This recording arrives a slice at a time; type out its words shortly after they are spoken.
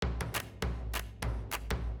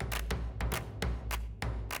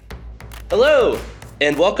Hello,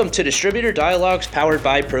 and welcome to Distributor Dialogues powered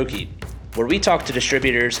by ProKeep, where we talk to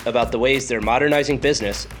distributors about the ways they're modernizing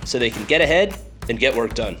business so they can get ahead and get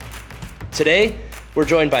work done. Today, we're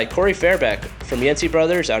joined by Corey Fehribach from Yancey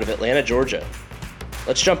Bros out of Atlanta, Georgia.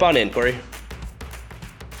 Let's jump on in, Corey.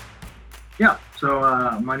 Yeah, so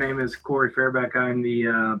my name is Corey Fehribach. I'm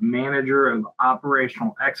the manager of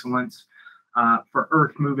operational excellence for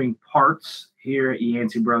earth moving parts here at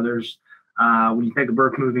Yancey Bros. When you think of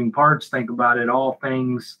earth moving parts, think about it all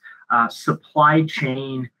things supply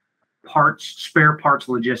chain parts, spare parts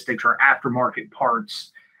logistics, or aftermarket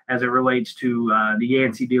parts as it relates to the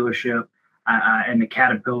Yancey dealership and the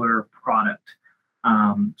Caterpillar product.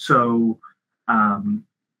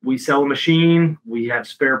 We sell a machine, we have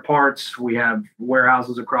spare parts, we have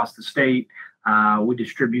warehouses across the state. We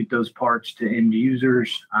distribute those parts to end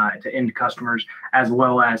users, to end customers, as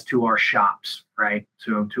well as to our shops, right?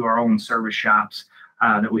 So to our own service shops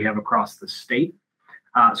that we have across the state.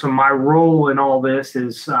 So my role in all this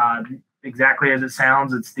is exactly as it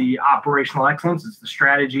sounds. It's the operational excellence, it's the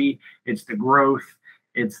strategy, it's the growth,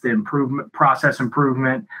 it's the improvement, process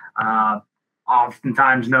improvement,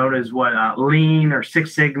 oftentimes known as Lean or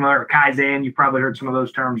Six Sigma or Kaizen. You've probably heard some of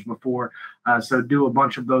those terms before. So do a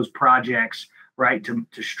bunch of those projects, right, to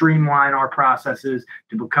streamline our processes,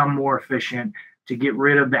 to become more efficient, to get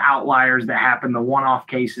rid of the outliers that happen, the one-off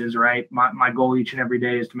cases, right? My goal each and every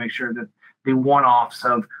day is to make sure that the one-offs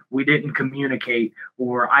of we didn't communicate,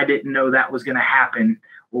 or I didn't know that was going to happen,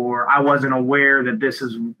 or I wasn't aware that this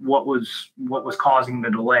is what was causing the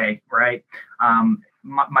delay, right?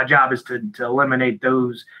 My job is to eliminate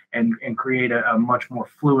those and create a much more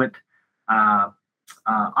fluid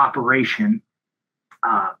operation.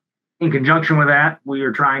 In conjunction with that, we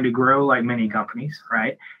are trying to grow like many companies,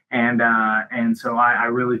 right? And so I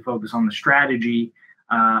really focus on the strategy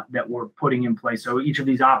that we're putting in place. So each of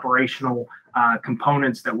these operational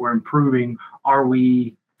components that we're improving, are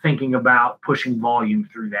we thinking about pushing volume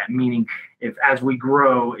through that? Meaning, if as we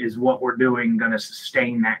grow, is what we're doing going to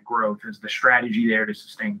sustain that growth? Is the strategy there to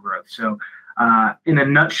sustain growth? So in a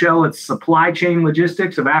nutshell, it's supply chain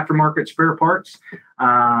logistics of aftermarket spare parts.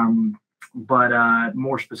 But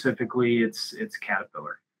more specifically, it's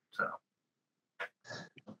Caterpillar. So.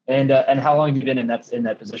 And how long have you been in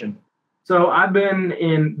that position? So I've been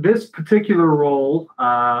in this particular role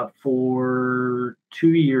for 2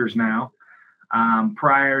 years now.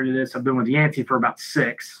 Prior to this, I've been with Yancey for about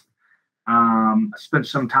 6. I spent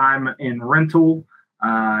some time in rental.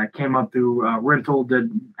 Came up through rental,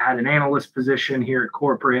 had an analyst position here at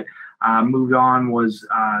corporate. Moved on, was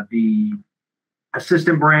the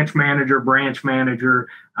assistant branch manager,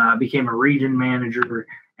 became a region manager,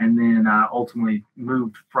 and then ultimately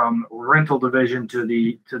moved from rental division to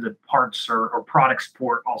the parts or product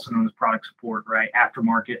support, also known as product support, right?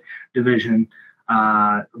 Aftermarket division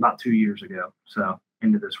about 2 years ago. So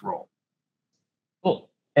into this role. Cool.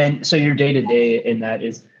 And so your day-to-day in that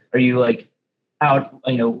is, are you like out,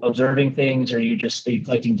 observing things? Or are you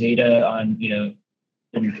collecting data on,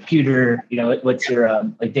 on your computer? What's your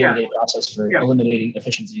day-to-day process for eliminating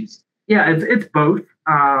efficiencies? Yeah, it's both.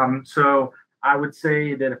 So I would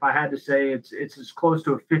say that if I had to say, it's as close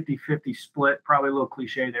to a 50-50 split, probably a little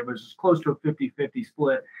cliche there, but it's as close to a 50-50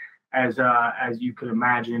 split as you could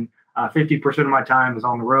imagine. 50% of my time is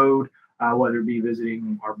on the road, whether it be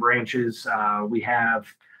visiting our branches. We have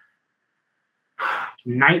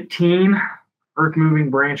 19 earth moving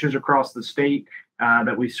branches across the state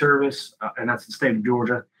that we service, and that's the state of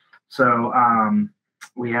Georgia. So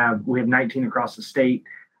we have 19 across the state,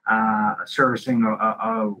 servicing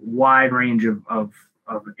a wide range of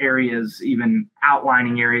areas, even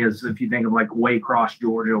outlining areas. If you think of like way across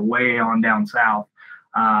Georgia, way on down south,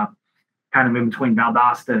 kind of in between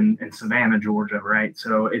Valdosta and Savannah, Georgia, right?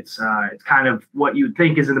 So it's kind of what you would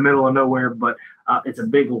think is in the middle of nowhere, but it's a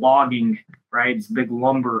big logging, right? It's a big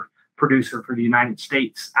lumber producer for the United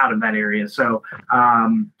States out of that area. So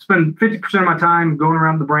spend 50% of my time going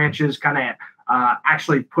around the branches, kind of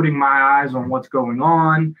actually putting my eyes on what's going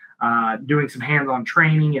on, doing some hands-on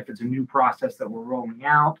training if it's a new process that we're rolling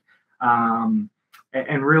out, and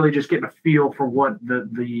really just getting a feel for what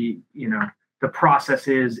the process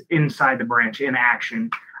is inside the branch in action.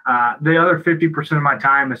 The other 50% of my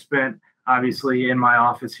time is spent obviously in my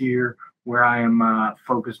office here, where I am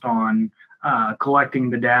focused on collecting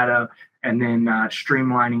the data and then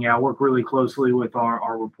streamlining. I work really closely with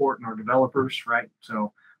our report and our developers, right?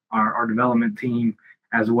 So our development team,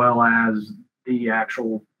 as well as the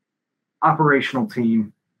actual operational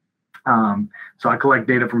team. So I collect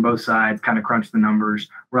data from both sides, kind of crunch the numbers,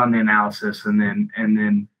 run the analysis, and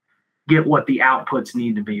then get what the outputs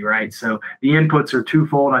need to be, right? So the inputs are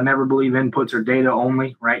twofold. I never believe inputs are data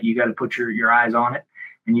only, right? You got to put your eyes on it,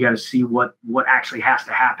 and you got to see what actually has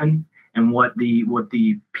to happen, and what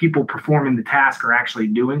the people performing the task are actually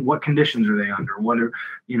doing. What conditions are they under?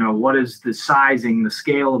 What is the sizing, the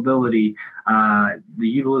scalability, the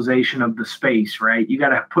utilization of the space, right? You got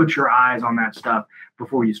to put your eyes on that stuff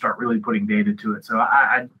before you start really putting data to it. So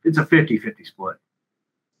it's a 50-50 split.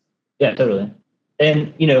 Yeah, totally.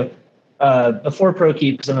 And, before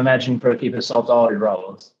ProKeep, because I'm imagining ProKeep has solved all your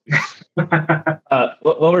problems.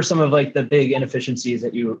 What were some of like the big inefficiencies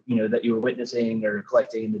that you were witnessing or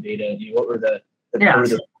collecting the data? What were the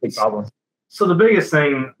big problems? So the biggest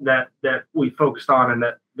thing that we focused on, and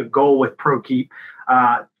that the goal with ProKeep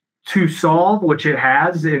to solve, which it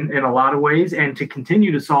has in a lot of ways, and to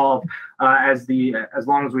continue to solve as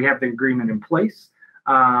long as we have the agreement in place,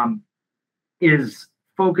 is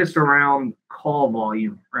focused around call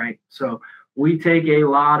volume, right? So we take a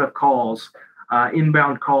lot of calls,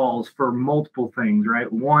 inbound calls, for multiple things,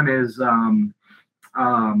 right? One is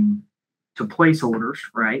to place orders,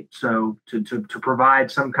 right? So to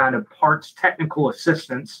provide some kind of parts technical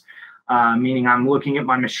assistance, meaning I'm looking at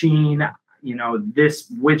my machine,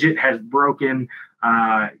 this widget has broken,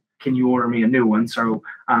 can you order me a new one? So,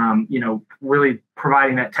 really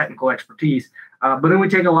providing that technical expertise. But then we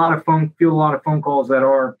take a lot of phone calls that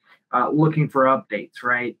are looking for updates,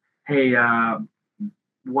 right? Hey,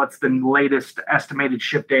 what's the latest estimated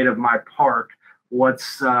ship date of my part? What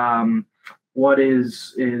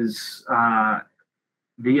is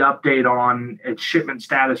the update on its shipment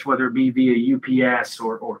status, whether it be via UPS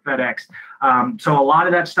or FedEx? So a lot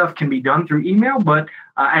of that stuff can be done through email, but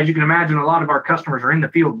as you can imagine, a lot of our customers are in the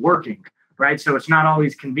field working, right? So it's not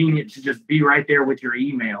always convenient to just be right there with your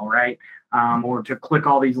email, right? Or to click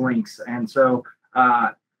all these links. And so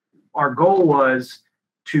our goal was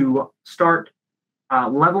to start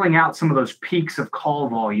leveling out some of those peaks of call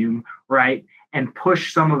volume, right? And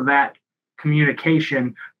push some of that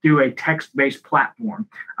communication through a text-based platform.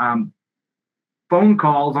 Phone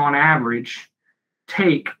calls on average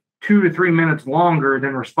take 2 to 3 minutes longer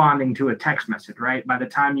than responding to a text message, right? By the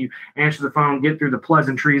time you answer the phone, get through the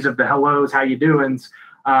pleasantries of the hellos, how you doing,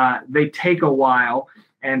 they take a while.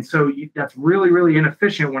 And so that's really, really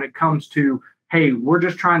inefficient when it comes to, hey, we're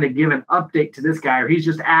just trying to give an update to this guy, or he's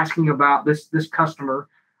just asking about this customer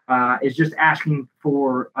is just asking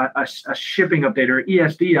for a shipping update or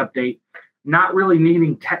ESD update, not really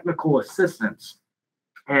needing technical assistance.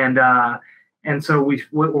 And so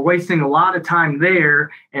we're wasting a lot of time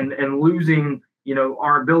there and losing,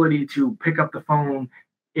 our ability to pick up the phone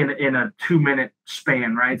in a 2-minute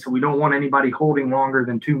span, right? So we don't want anybody holding longer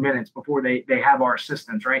than 2 minutes before they have our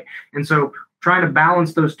assistance, right? And so trying to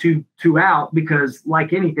balance those two out, because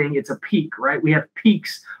like anything, it's a peak, right? We have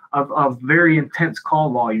peaks of very intense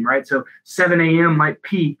call volume, right? So 7 a.m. might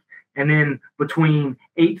peak, and then between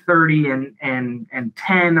 8:30 and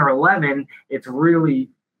 10 or 11, it's really,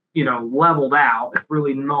 leveled out. It's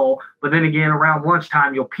really null. But then again, around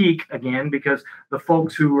lunchtime, you'll peak again, because the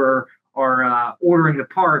folks who are ordering the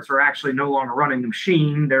parts are actually no longer running the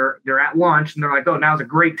machine. They're at lunch, and they're like, oh, now's a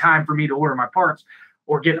great time for me to order my parts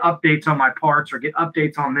or get updates on my parts or get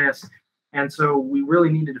updates on this. And so we really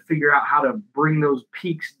needed to figure out how to bring those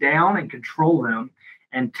peaks down and control them.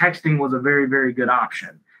 And texting was a very, very good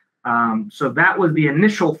option. So that was the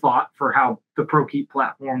initial thought for how the ProKeep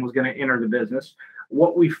platform was going to enter the business.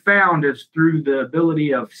 What we found is through the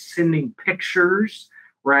ability of sending pictures,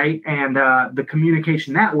 right, and the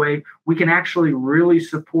communication that way, we can actually really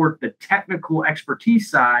support the technical expertise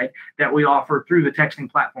side that we offer through the texting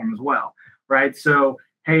platform as well, right? So,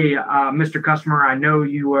 hey, Mr. Customer, I know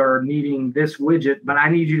you are needing this widget, but I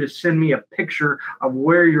need you to send me a picture of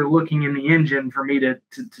where you're looking in the engine for me to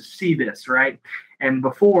see this, right? And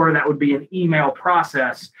before, that would be an email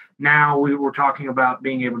process. Now we were talking about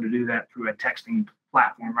being able to do that through a texting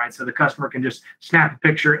platform, right? So the customer can just snap a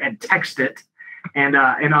picture and text it, and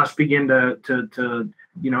us begin to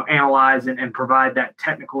analyze and provide that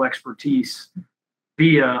technical expertise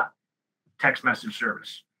via text message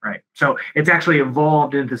service. Right. So it's actually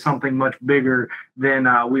evolved into something much bigger than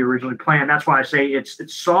we originally planned. That's why I say it's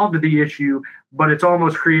solved the issue, but it's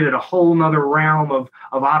almost created a whole nother realm of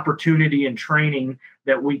opportunity and training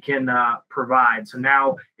that we can provide. So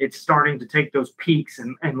now it's starting to take those peaks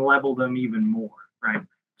and level them even more. Right.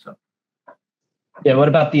 So. Yeah. What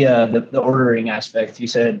about the ordering aspect? You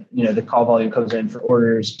said, the call volume comes in for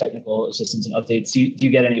orders, technical assistance, and updates. Do you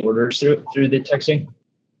get any orders through the texting?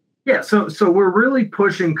 Yeah, so we're really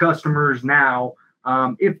pushing customers now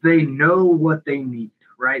if they know what they need,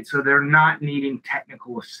 right? So they're not needing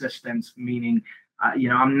technical assistance, meaning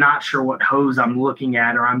I'm not sure what hose I'm looking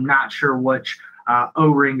at, or I'm not sure which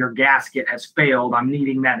O-ring or gasket has failed. I'm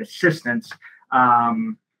needing that assistance.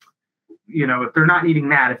 If they're not needing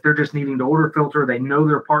that, if they're just needing to order filter, they know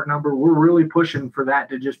their part number, we're really pushing for that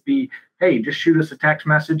to just be, hey, just shoot us a text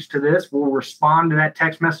message to this. We'll respond to that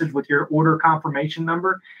text message with your order confirmation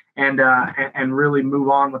number and really move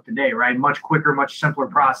on with the day, right? Much quicker, much simpler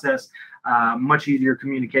process, much easier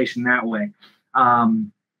communication that way.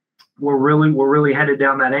 We're really headed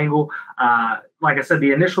down that angle. Like I said,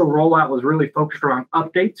 the initial rollout was really focused around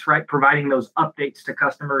updates, right? Providing those updates to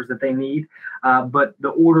customers that they need. But the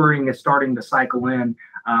ordering is starting to cycle in.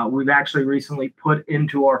 We've actually recently put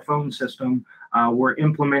into our phone system, we're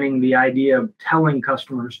implementing the idea of telling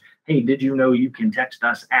customers, hey, did you know you can text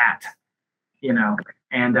us at,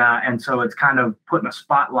 and so it's kind of putting a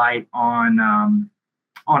spotlight on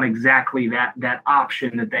exactly that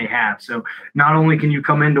option that they have. So not only can you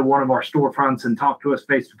come into one of our storefronts and talk to us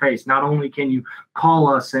face to face, not only can you call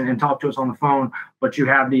us and talk to us on the phone, but you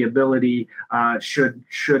have the ability, should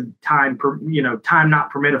time not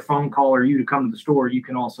permit a phone call or you to come to the store, you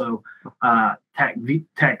can also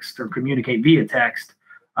text or communicate via text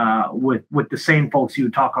with the same folks you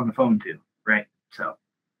would talk on the phone to, right? So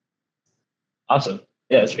awesome.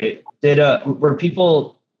 Yeah, that's great.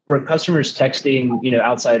 Were customers texting,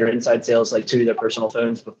 outside or inside sales, like to their personal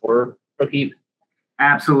phones before ProKeep?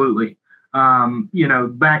 Absolutely.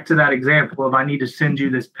 Back to that example of I need to send you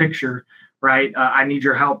this picture, right? I need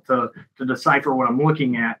your help to decipher what I'm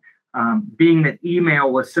looking at. Being that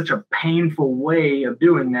email was such a painful way of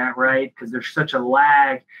doing that, right? Because there's such a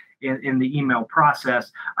lag in the email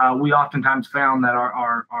process. We oftentimes found that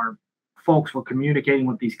our folks were communicating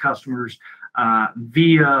with these customers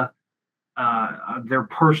via their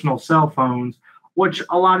personal cell phones, which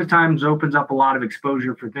a lot of times opens up a lot of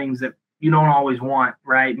exposure for things that you don't always want,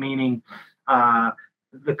 right? Meaning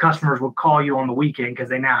the customers will call you on the weekend because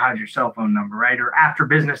they now have your cell phone number, right? Or after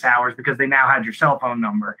business hours because they now had your cell phone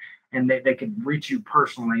number and they could reach you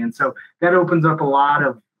personally. And so that opens up a lot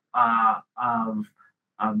of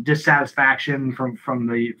dissatisfaction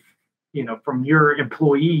from your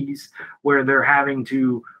employees, where they're having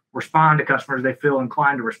to respond to customers. They feel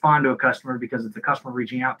inclined to respond to a customer because it's a customer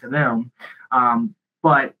reaching out to them,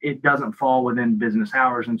 but it doesn't fall within business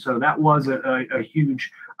hours. And so that was a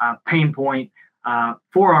huge pain point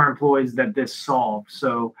for our employees that this solved.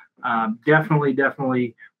 So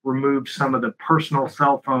definitely removed some of the personal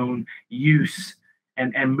cell phone use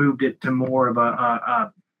and moved it to more of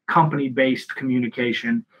a company-based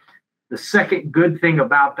communication. The second good thing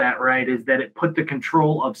about that, right, is that it put the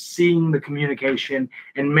control of seeing the communication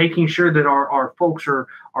and making sure that our folks are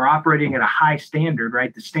operating at a high standard,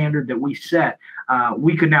 right? The standard that we set,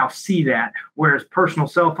 we could now see that, whereas personal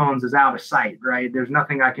cell phones is out of sight, right? There's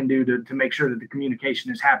nothing I can do to make sure that the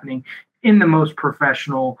communication is happening in the most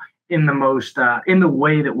professional, in the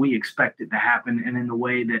way that we expect it to happen, and in the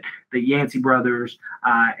way that the Yancey brothers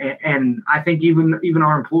and I think even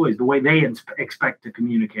our employees, the way they expect to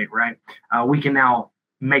communicate, right? We can now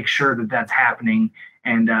make sure that that's happening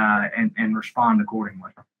and respond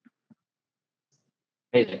accordingly.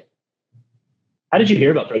 Amazing. How did you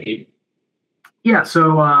hear about ProKeep? Yeah,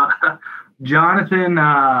 so Jonathan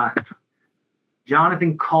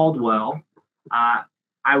Caldwell.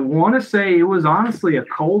 I want to say it was honestly a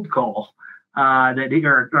cold call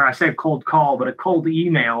or I say cold call, but a cold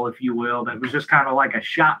email, if you will, that was just kind of like a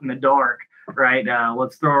shot in the dark, right?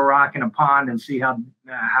 Let's throw a rock in a pond and see how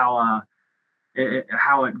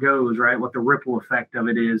it goes, right? What the ripple effect of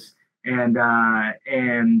it is.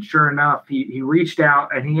 And sure enough, he reached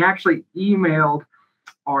out and he actually emailed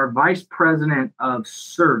our vice president of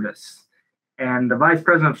service. And the vice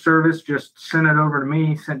president of service just sent it over to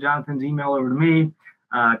me, sent Jonathan's email over to me.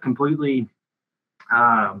 Completely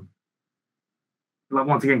out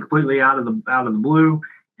of the blue,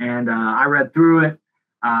 and I read through it,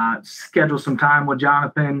 scheduled some time with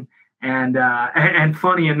Jonathan, and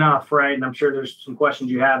funny enough, right, and I'm sure there's some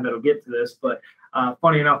questions you have that'll get to this, but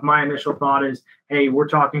funny enough, my initial thought is, hey, we're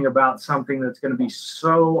talking about something that's going to be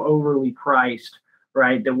so overly priced,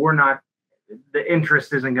 right, that the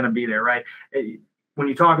interest isn't going to be there, right? When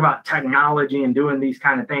you talk about technology and doing these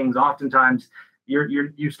kind of things, oftentimes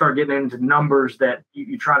you start getting into numbers that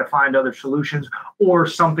you try to find other solutions, or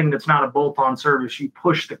something that's not a bolt-on service. You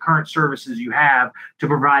push the current services you have to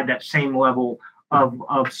provide that same level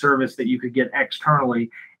of service that you could get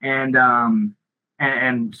externally. And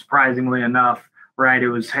surprisingly enough, right, it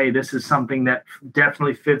was, hey, this is something that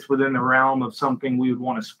definitely fits within the realm of something we would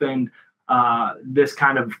want to spend this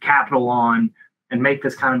kind of capital on and make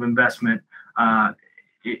this kind of investment.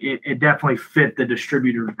 It definitely fit the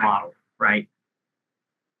distributor model, right?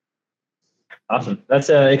 Awesome. That's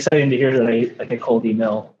exciting to hear that a cold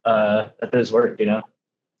email that does work,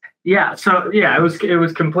 Yeah. So yeah, it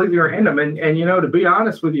was completely random. And to be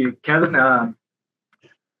honest with you, Kevin, as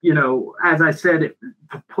I said,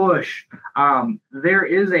 to push, there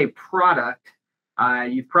is a product,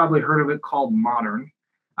 you've probably heard of it, called Modern.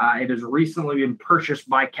 It has recently been purchased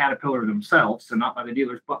by Caterpillar themselves, so not by the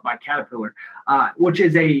dealers, but by Caterpillar, which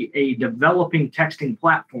is a developing texting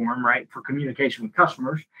platform, right, for communication with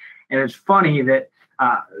customers. And it's funny that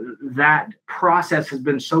that process has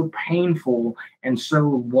been so painful and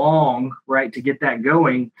so long, right, to get that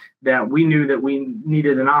going, that we knew that we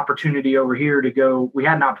needed an opportunity over here to go. We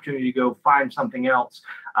had an opportunity to go find something else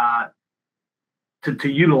to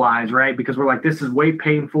utilize, right? Because we're like, this is way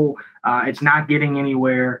painful. It's not getting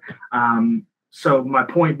anywhere. So my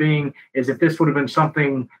point being is, if this would have been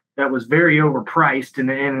something that was very overpriced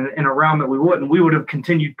and in a realm that we would have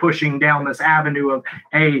continued pushing down this avenue of,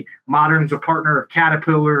 hey, Modern's a partner of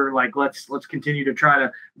Caterpillar, like let's continue to try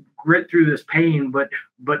to grit through this pain. But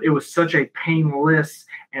it was such a painless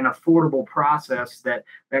and affordable process that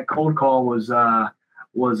cold call was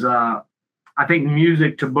I think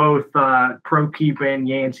music to both ProKeep and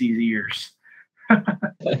Yancey's ears.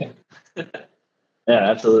 Yeah,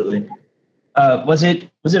 absolutely. Was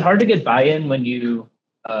it hard to get buy-in when you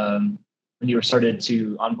were started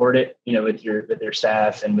to onboard it, with their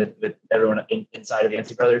staff and with everyone inside of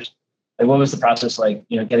Yancey Brothers? Like, what was the process like,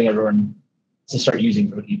 getting everyone to start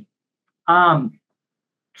using ProKeep?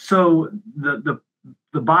 So the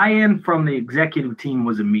buy-in from the executive team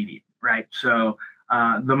was immediate, right? So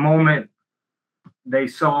the moment they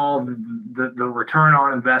saw the return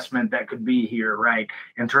on investment that could be here, right,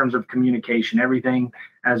 in terms of communication, everything,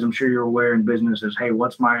 as I'm sure you're aware in business, is, hey,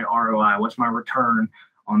 what's my ROI? What's my return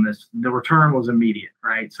on this? The return was immediate,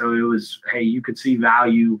 right? So it was, hey, you could see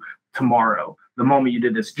value tomorrow. The moment you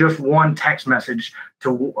did this, just one text message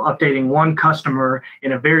to updating one customer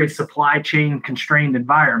in a very supply chain constrained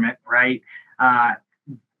environment, right,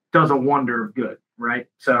 does a wonder of good, right?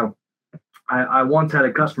 So I once had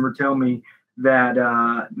a customer tell me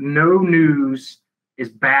that no news is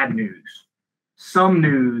bad news. Some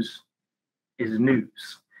news is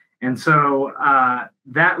news. And so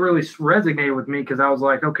that really resonated with me, because I was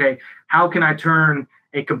like, okay, how can I turn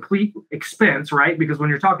a complete expense, right? Because when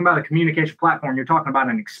you're talking about a communication platform, you're talking about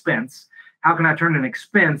an expense. How can I turn an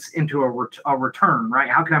expense into a return, right?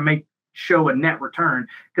 How can I show a net return?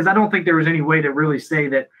 Because I don't think there was any way to really say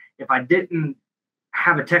that if I didn't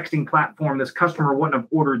have a texting platform, this customer wouldn't have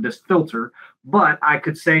ordered this filter. But I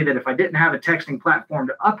could say that if I didn't have a texting platform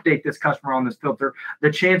to update this customer on this filter, the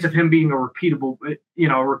chance of him being a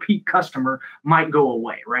repeat customer might go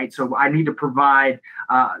away, right? So I need to provide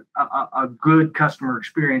a good customer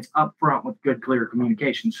experience up front with good, clear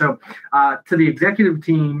communication. So to the executive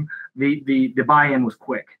team, the buy-in was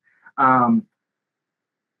quick. The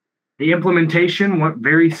implementation went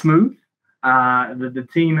very smooth. The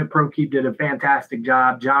team at ProKeep did a fantastic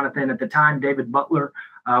job. Jonathan, at the time, David Butler,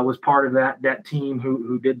 was part of that team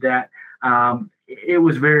who did that. It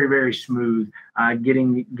was very, very smooth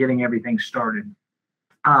getting everything started.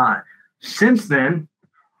 Since then,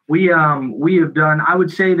 we have done, I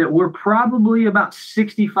would say that we're probably about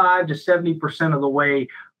 65 to 70% of the way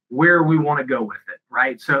where we want to go with it,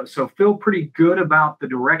 right? So feel pretty good about the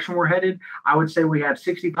direction we're headed. I would say we have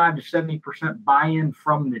 65 to 70% buy-in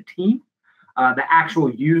from the team. The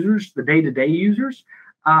actual users, the day-to-day users.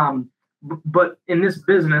 But in this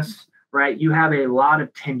business, right, you have a lot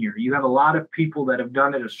of tenure. You have a lot of people that have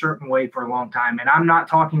done it a certain way for a long time. And I'm not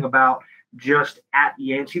talking about just at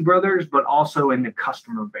Yancey Brothers, but also in the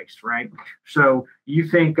customer base, right? So you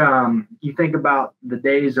think about the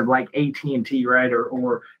days of like AT&T, right,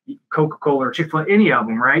 or Coca-Cola or Chick-fil-A, any of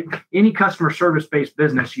them, right? Any customer service-based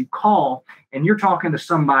business, you call and you're talking to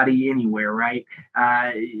somebody anywhere, right?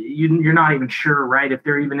 You're not even sure, right, if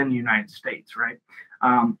they're even in the United States, right?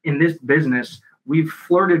 In this business, we've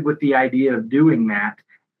flirted with the idea of doing that.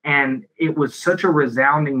 And it was such a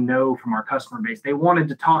resounding no from our customer base. They wanted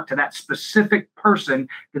to talk to that specific person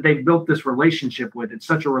that they built this relationship with. It's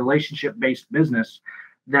such a relationship-based business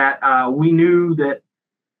that we knew that,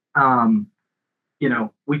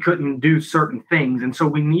 we couldn't do certain things. And so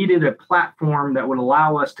we needed a platform that would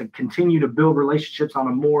allow us to continue to build relationships on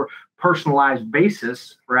a more personalized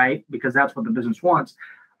basis, right? Because that's what the business wants.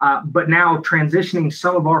 But now transitioning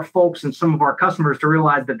some of our folks and some of our customers to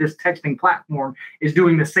realize that this texting platform is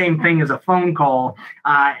doing the same thing as a phone call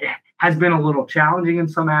has been a little challenging in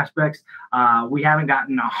some aspects. We haven't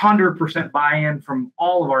gotten 100% buy-in from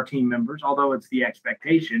all of our team members, although it's the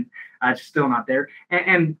expectation. It's still not there.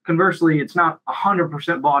 And conversely, it's not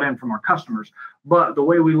 100% bought in from our customers. But the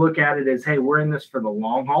way we look at it is, hey, we're in this for the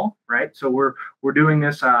long haul, right? So we're doing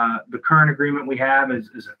this. The current agreement we have is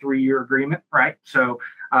a 3-year agreement, right? So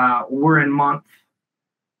we're in month,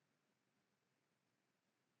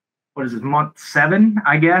 what is it, month 7,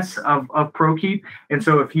 I guess, of ProKeep. And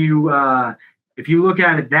so if you look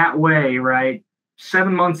at it that way, right,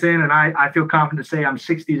 7 months in, and I feel confident to say I'm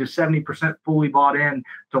 60 to 70% fully bought in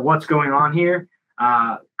to what's going on here.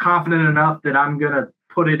 Confident enough that I'm going to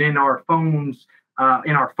put it in our phones,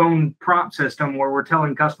 in our phone prompt system where we're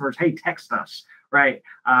telling customers, hey, text us, right?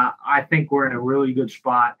 I think we're in a really good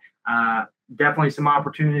spot. Definitely some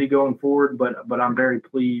opportunity going forward, but I'm very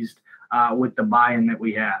pleased with the buy-in that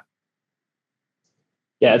we have.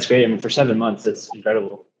 Yeah, that's great. I mean, for 7 months, that's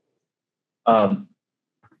incredible.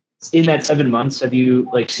 In that 7 months, have you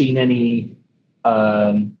seen any,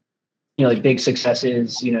 big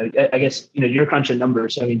successes? I guess, you're crunching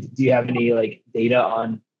numbers. So, I mean, do you have any data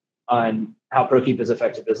on how ProKeep has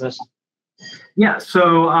affected business? Yeah.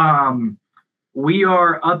 So we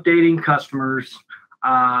are updating customers.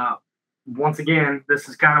 Once again, this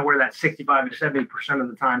is kind of where that 65 to 70%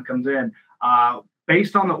 of the time comes in,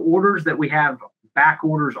 based on the orders that we have back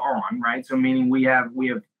orders on, right? So meaning we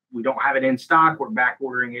don't have it in stock. We're back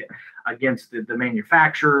ordering it against the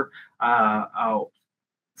manufacturer.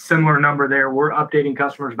 Similar number there. We're updating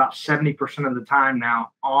customers about 70% of the time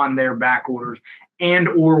now on their back orders and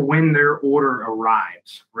or when their order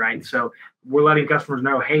arrives, right? So we're letting customers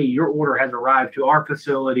know, hey, your order has arrived to our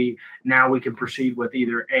facility. Now we can proceed with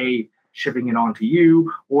either A, shipping it on to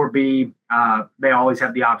you, or B, they always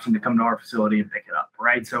have the option to come to our facility and pick it up,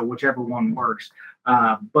 right? So whichever one works.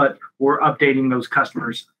 But we're updating those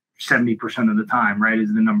customers 70% of the time, right,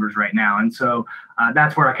 is the numbers right now. And so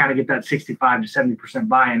that's where I kind of get that 65 to 70%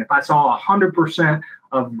 buy-in. If I saw 100%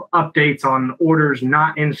 of updates on orders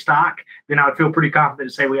not in stock, then I would feel pretty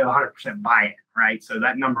confident to say we have 100% buy-in, right? So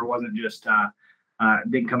that number wasn't just,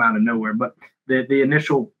 didn't come out of nowhere. But the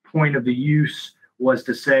initial point of the use was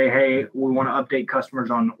to say, hey, we want to update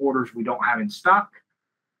customers on orders we don't have in stock,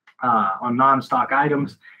 on non-stock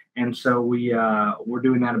items. And so we're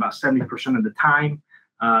doing that about 70% of the time.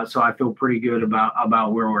 So I feel pretty good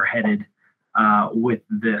about where we're headed with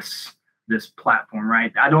this platform,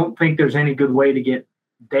 right? I don't think there's any good way to get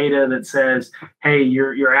data that says, hey,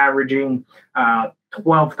 you're averaging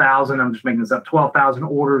 12,000. I'm just making this up, 12,000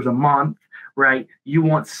 orders a month, right? You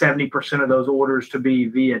want 70% of those orders to be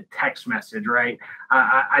via text message, right?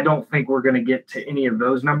 I don't think we're going to get to any of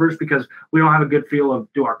those numbers because we don't have a good feel of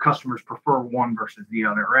do our customers prefer one versus the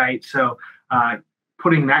other, right? So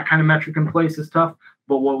putting that kind of metric in place is tough.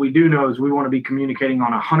 But what we do know is we want to be communicating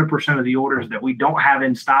on 100% of the orders that we don't have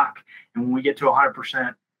in stock. And when we get to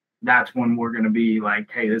 100%, that's when we're going to be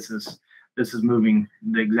like, hey, this is moving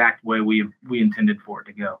the exact way we intended for it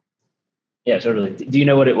to go. Yeah, totally. Do you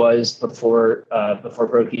know what it was before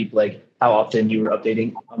ProKeep, like how often you were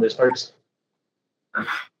updating on those parts? Less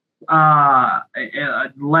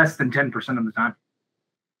than 10% of the time.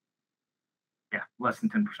 Yeah, less than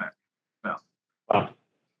 10%. So. Wow.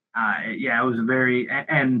 Yeah, it was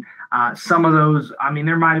and some of those, I mean,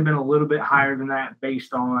 there might have been a little bit higher than that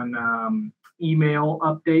based on email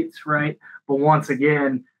updates, right? But once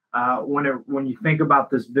again, when you think about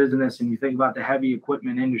this business and you think about the heavy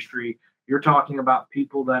equipment industry, you're talking about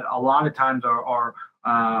people that a lot of times are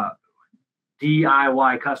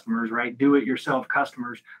DIY customers, right? Do-it-yourself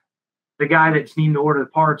customers. The guy that's needing to order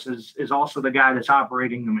the parts is also the guy that's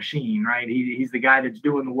operating the machine, right? He's the guy that's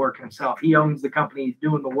doing the work himself. He owns the company. He's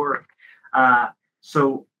doing the work.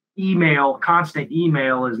 So constant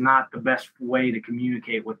email is not the best way to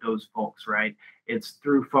communicate with those folks, right? It's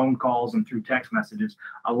through phone calls and through text messages.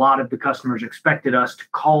 A lot of the customers expected us to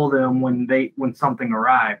call them when something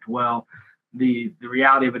arrived. Well, the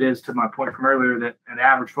reality of it is, to my point from earlier, that an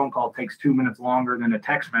average phone call takes 2 minutes longer than a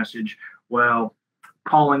text message. Well,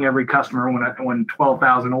 calling every customer when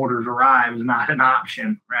 12,000 orders arrive is not an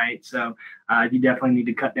option, right? So you definitely need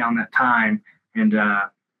to cut down that time, and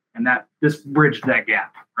that this bridged that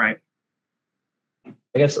gap, right? I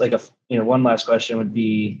guess one last question would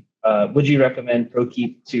be, would you recommend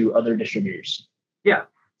ProKeep to other distributors? Yeah,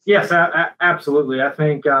 yes, absolutely. I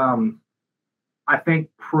think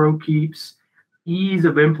ProKeep's ease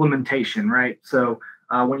of implementation, right? So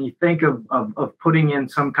when you think of putting in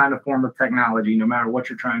some kind of form of technology, no matter what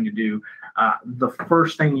you're trying to do, the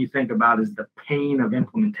first thing you think about is the pain of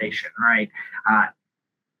implementation, right?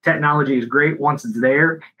 Technology is great once it's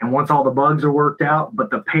there and once all the bugs are worked out, but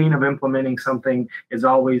the pain of implementing something is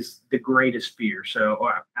always the greatest fear. So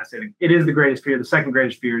I said it is the greatest fear. The second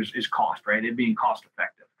greatest fear is cost, right? It being cost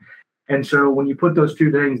effective. And so when you put those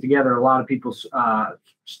two things together, a lot of people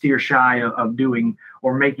steer shy of doing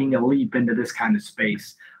or making a leap into this kind of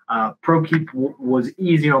space. ProKeep was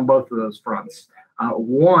easy on both of those fronts.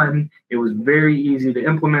 One, it was very easy to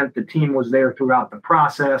implement. The team was there throughout the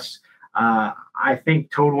process. I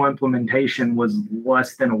think total implementation was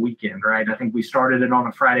less than a weekend, right? I think we started it on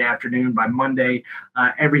a Friday afternoon. By Monday,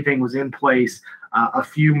 everything was in place. A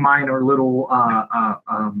few minor little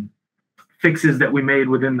fixes that we made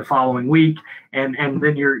within the following week, and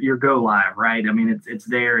then you're go live, right? I mean, it's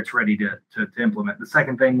there, it's ready to implement. The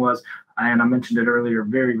second thing was, and I mentioned it earlier,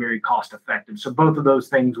 very, very cost effective. So both of those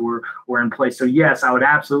things were in place. So yes, I would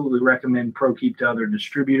absolutely recommend ProKeep to other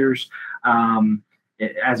distributors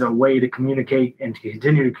as a way to communicate and to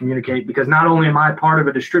continue to communicate, because not only am I part of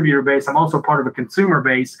a distributor base, I'm also part of a consumer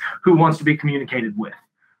base who wants to be communicated with,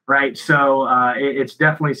 right? So it's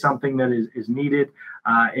definitely something that is needed.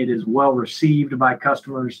 It is well received by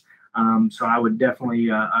customers. So I would definitely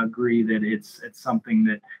agree that it's something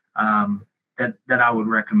that that I would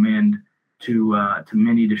recommend to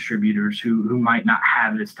many distributors who might not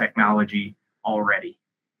have this technology already.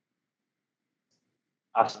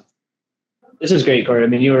 Awesome. This is great, Corey. I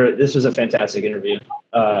mean, this was a fantastic interview.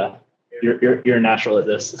 You're a natural at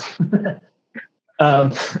this.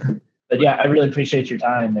 But yeah, I really appreciate your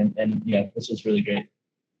time, and yeah, this was really great.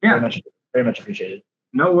 Yeah, very much appreciated.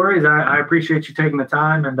 No worries. I appreciate you taking the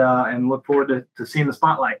time, and look forward to seeing the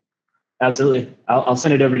spotlight. Absolutely. I'll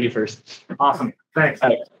send it over to you first. Awesome. Thanks. All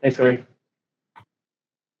right. Thanks, Corey.